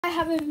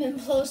haven't been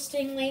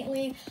posting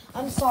lately.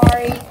 I'm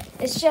sorry.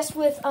 It's just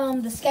with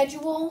the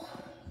schedule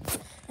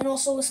and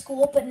also with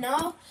school. But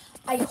now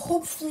I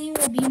hopefully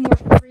will be more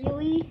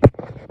freely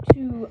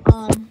to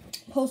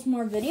post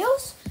more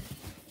videos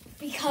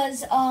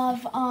because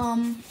of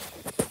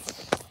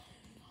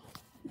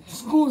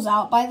school's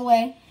out. By the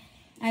way,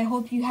 I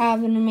hope you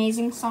have an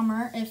amazing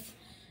summer if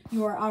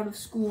you are out of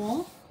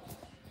school.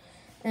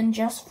 And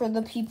just for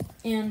the people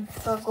and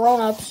for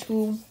grown-ups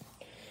who,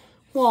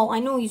 well, I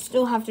know you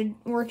still have to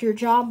work your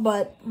job,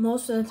 but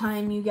most of the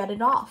time you get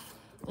it off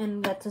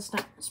and get to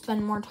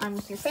spend more time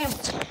with your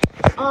family.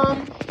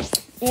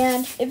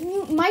 And if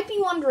you might be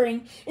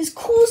wondering, is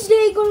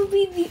Coolsday going to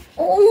be the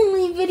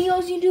only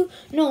videos you do?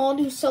 No, I'll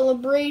do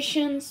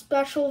celebrations,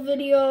 special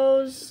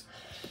videos.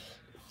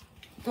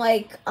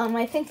 Like,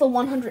 I think the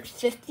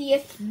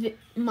 150th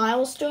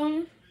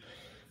milestone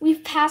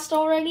we've passed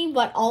already,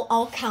 but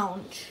I'll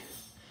count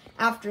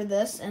after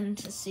this and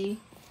to see.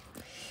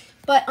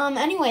 But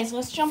anyways,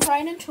 let's jump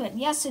right into it.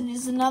 Yes, it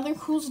is another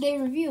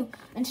Coolsday review,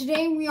 and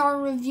today we are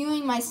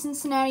reviewing my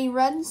Cincinnati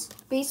Reds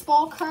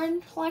baseball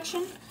card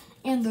collection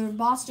and the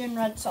Boston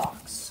Red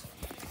Sox.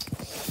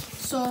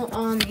 So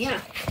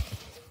yeah,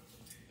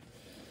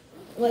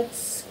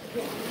 here's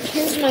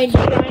my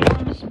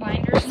ginormous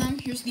binders. Then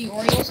here's the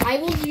Orioles. I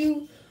will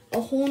do a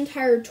whole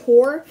entire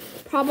tour,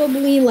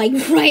 probably like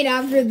right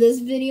after this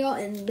video,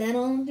 and then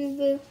I'll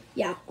do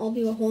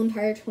a whole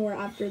entire tour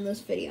after this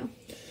video.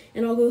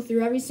 And I'll go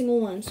through every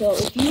single one. So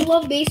if you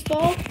love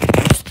baseball,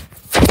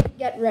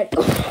 get ready.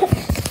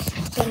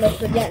 Sorry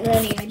for getting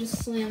ready. I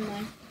just slammed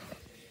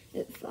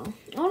it fell.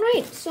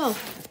 Alright, so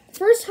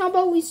first how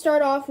about we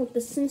start off with the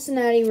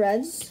Cincinnati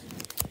Reds.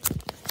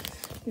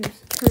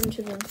 Turn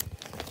to the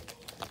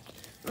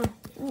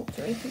it's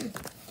right here.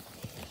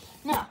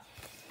 Now,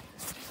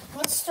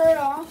 let's start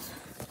off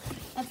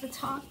at the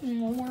top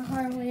and we'll work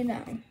our way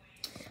down.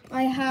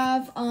 I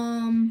have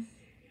I'm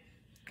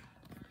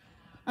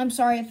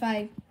sorry if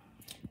I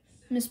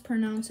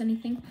mispronounce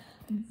anything.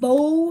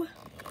 Bo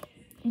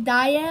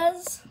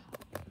Diaz,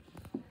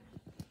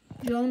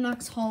 Joe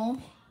Nux Hall,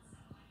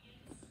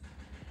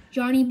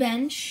 Johnny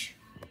Bench,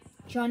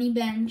 Glenn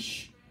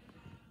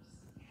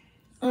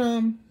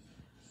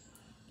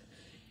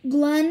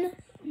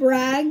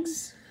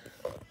Braggs,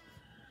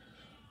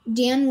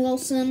 Dan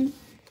Wilson,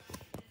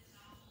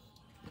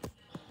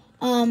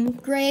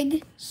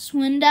 Greg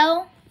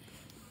Swindell,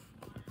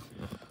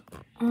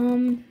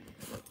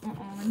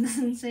 it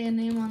doesn't say a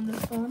name on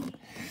this one.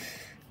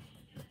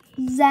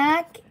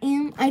 Zach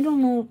M. I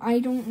don't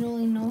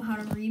really know how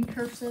to read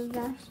cursive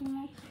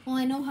actually. Well,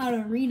 I know how to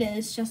read it.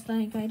 It's just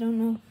like I don't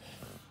know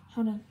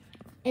how to.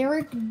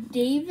 Eric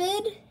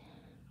David.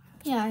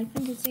 Yeah, I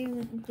think it's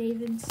Eric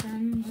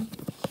Davidson.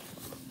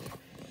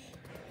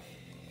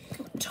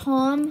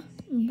 Tom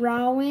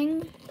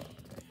Browning.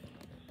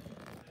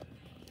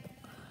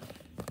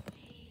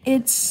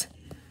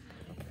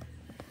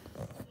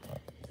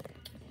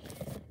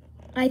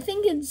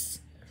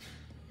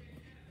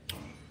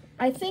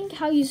 I think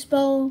how you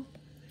spell,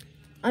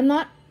 I'm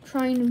not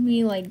trying to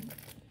be like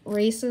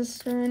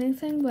racist or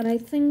anything, but I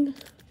think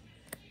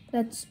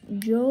that's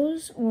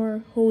Joe's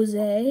or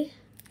Jose.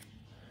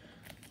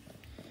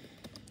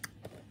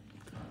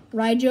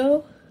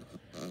 Rijo,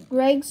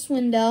 Greg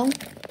Swindell,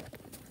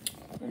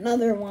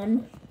 another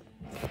one.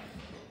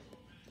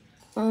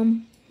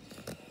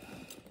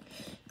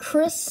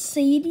 Chris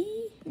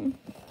Sadie,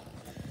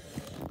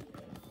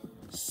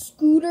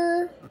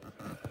 Scooter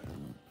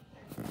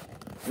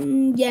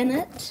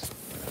Gennett,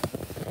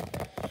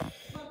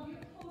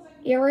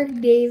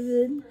 Eric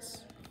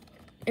Davis,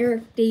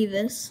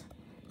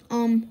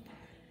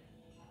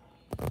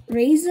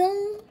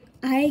 Raisin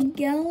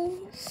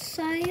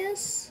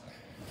Igelsias,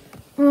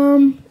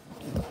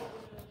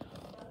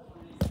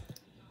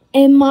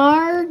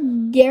 Amar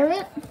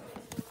Garrett.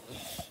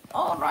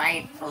 All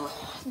right,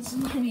 this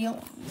is gonna be a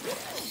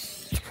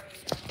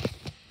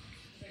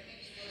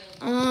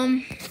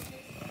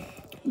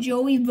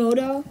Joey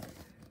Votto,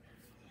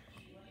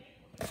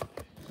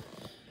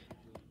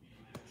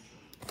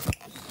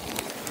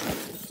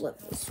 flip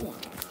this one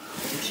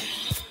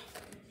around.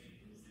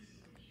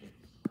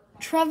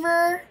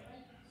 Trevor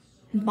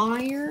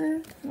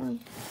Meyer, or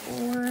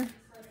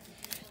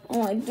I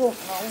don't know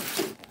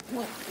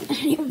what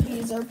any of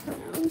these are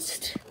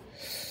pronounced.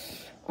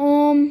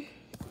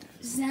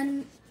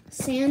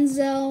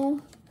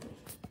 Sanzel,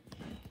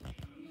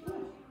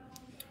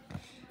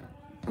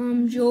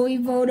 Joey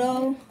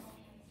Votto,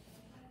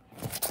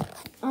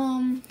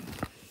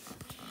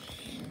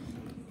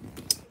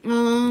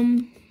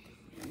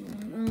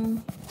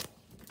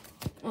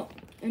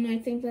 and I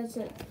think that's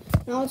it.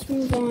 Now let's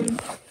move on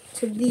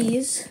to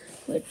these,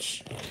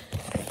 which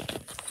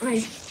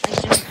I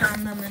just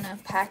found them in a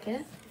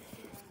packet,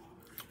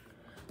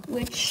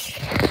 which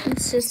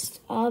consists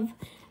of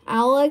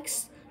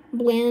Alex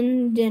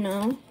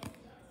Blandino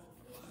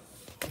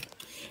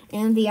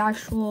and the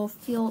actual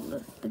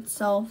field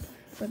itself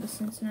for the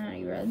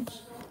Cincinnati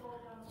Reds.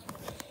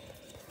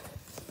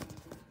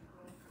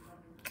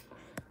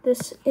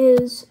 This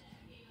is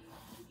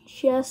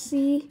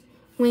Jesse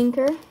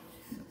Winker,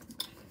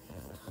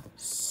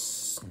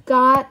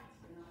 Scott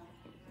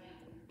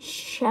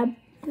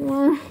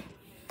Shepler,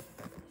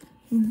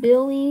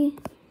 Billy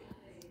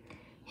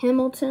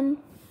Hamilton,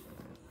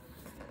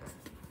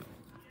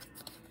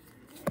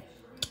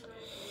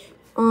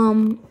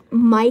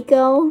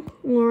 Michael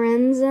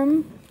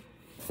Lorenzen,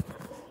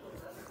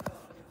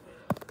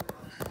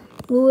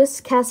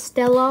 Luis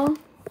Castello,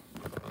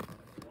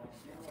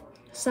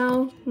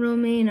 Sal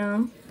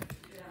Romano,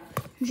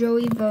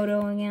 Joey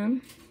Votto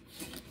again,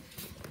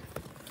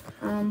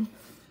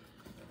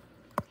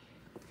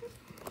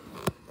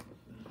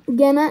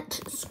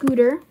 Gannett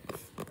Scooter,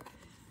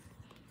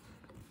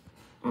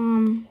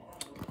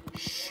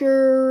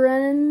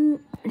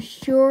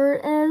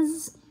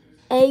 Shurez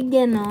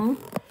Ageno,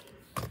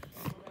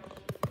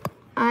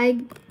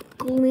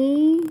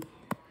 Iglius,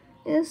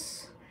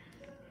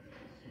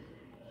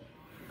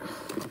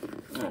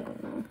 I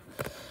don't know,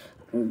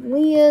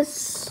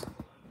 Iglius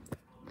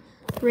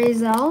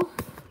Razel,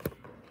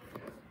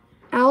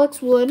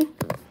 Alex Wood,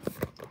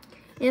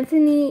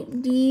 Anthony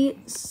D.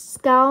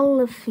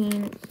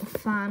 Scalafana,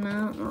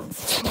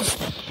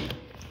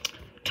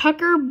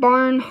 Tucker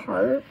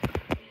Barnhart.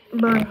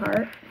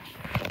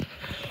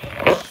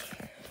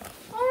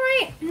 All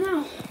right,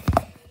 now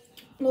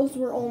those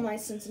were all my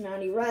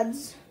Cincinnati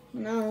Reds.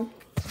 Now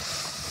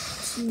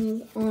let's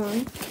move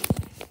on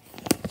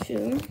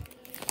to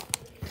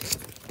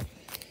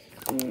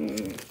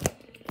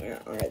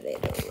where are they?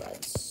 The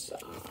Red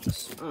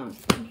Sox.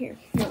 Here.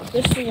 No,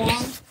 this is a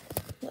long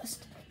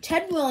list.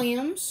 Ted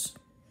Williams,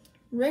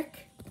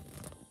 Rick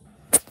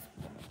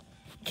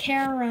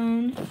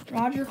Carone,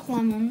 Roger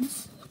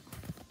Clemens,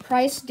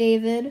 Price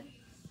David,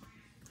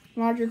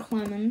 Roger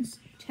Clemens,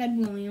 Ted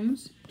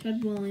Williams,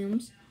 and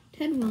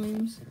Ted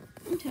Williams.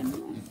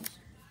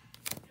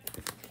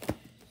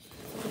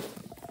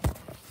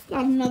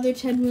 Got another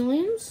Ted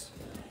Williams.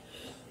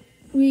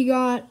 We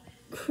got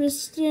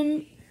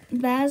Kristen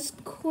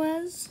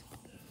Vasquez,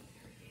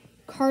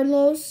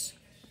 Carlos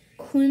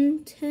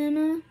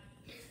Quintana,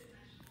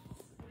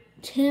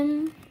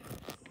 Tim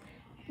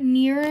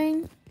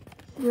Nearing,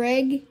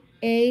 Greg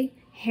A.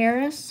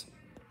 Harris,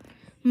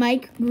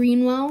 Mike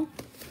Greenwell,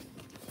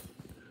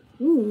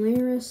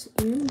 Laris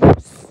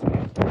Anders,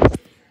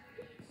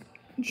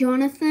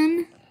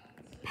 Jonathan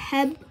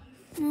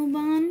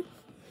Pebblebon,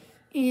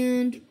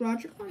 and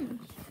Roger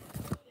Clemens.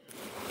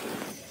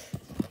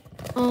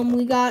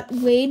 We got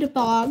Wade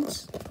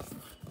Boggs,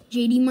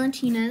 JD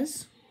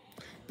Martinez,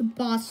 the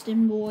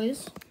Boston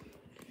Boys,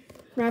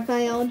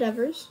 Rafael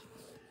Devers,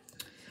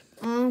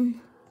 I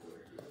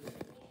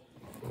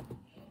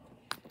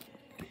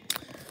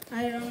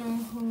don't know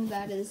who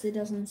that is. It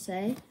doesn't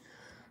say.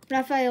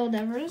 Rafael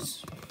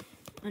Devers,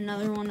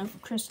 another one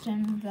of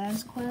Kristen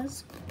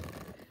Vasquez,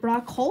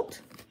 Brock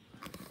Holt,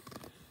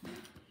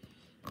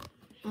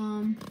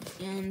 and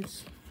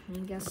I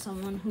guess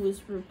someone who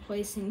is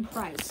replacing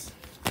Price.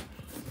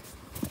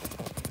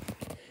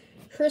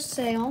 Chris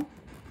Sale,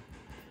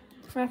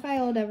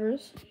 Rafael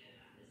Devers,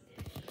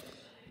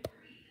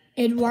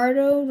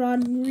 Eduardo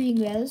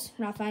Rodriguez,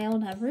 Rafael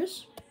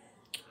Devers,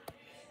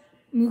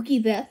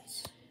 Mookie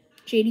Betts,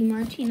 JD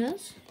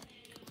Martinez,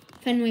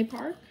 Fenway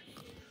Park,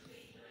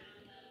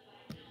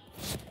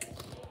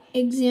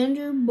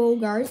 Alexander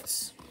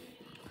Bogarts,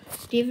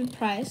 David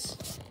Price,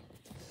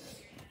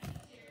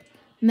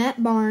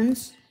 Matt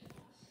Barnes,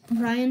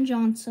 Brian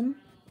Johnson,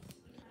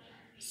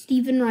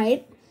 Stephen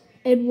Wright,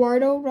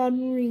 Eduardo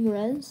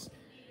Rodriguez,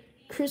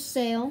 Chris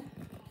Sale,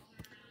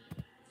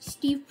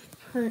 Steve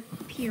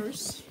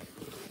Pierce,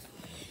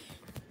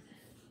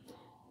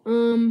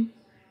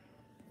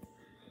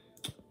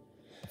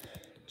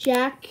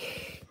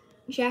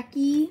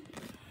 Jackie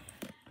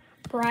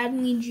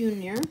Bradley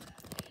Jr.,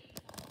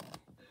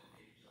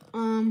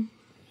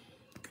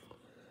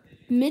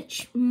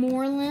 Mitch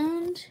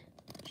Moreland,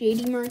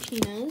 JD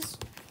Martinez,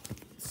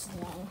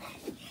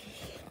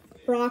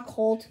 Brock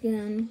Holt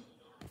again,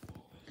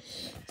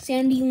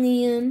 Sandy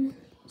Leon,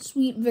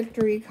 Sweet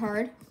Victory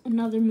Card,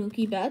 another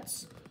Mookie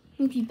Betts,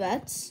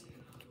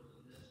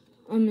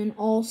 an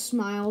all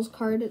smiles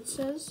card it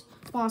says,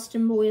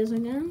 Boston Boys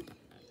again,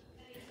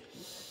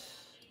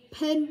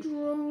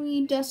 Pedro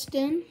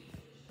Destin,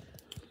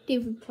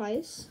 David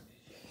Price,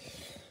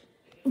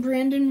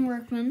 Brandon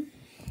Workman,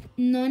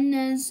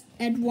 Nunez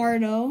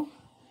Eduardo,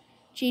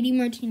 JD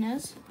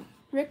Martinez,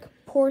 Rick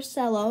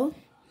Porcello,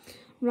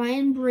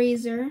 Ryan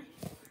Brazier,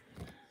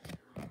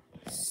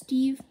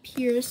 Steve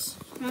Pierce,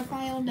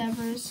 Rafael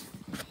Devers,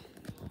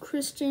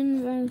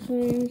 Christian Van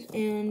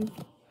and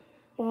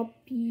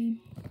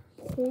Bobby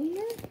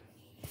Poyer.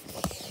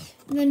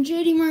 And then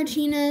JD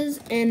Martinez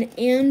and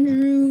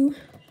Andrew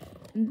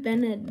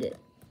Benedict.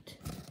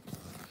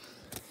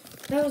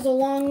 That was a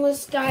long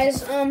list,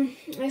 guys. I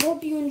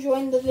hope you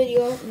enjoyed the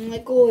video. And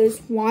like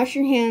always, wash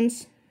your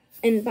hands.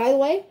 And by the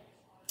way,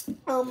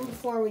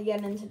 before we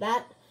get into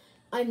that,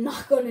 I'm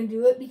not going to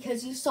do it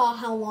because you saw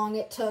how long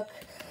it took.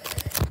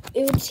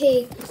 It would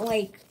take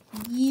like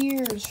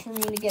years for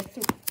me to get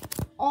through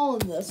all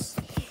of this.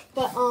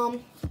 But,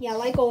 yeah,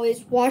 like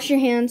always, wash your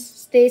hands,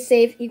 stay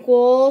safe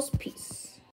equals peace.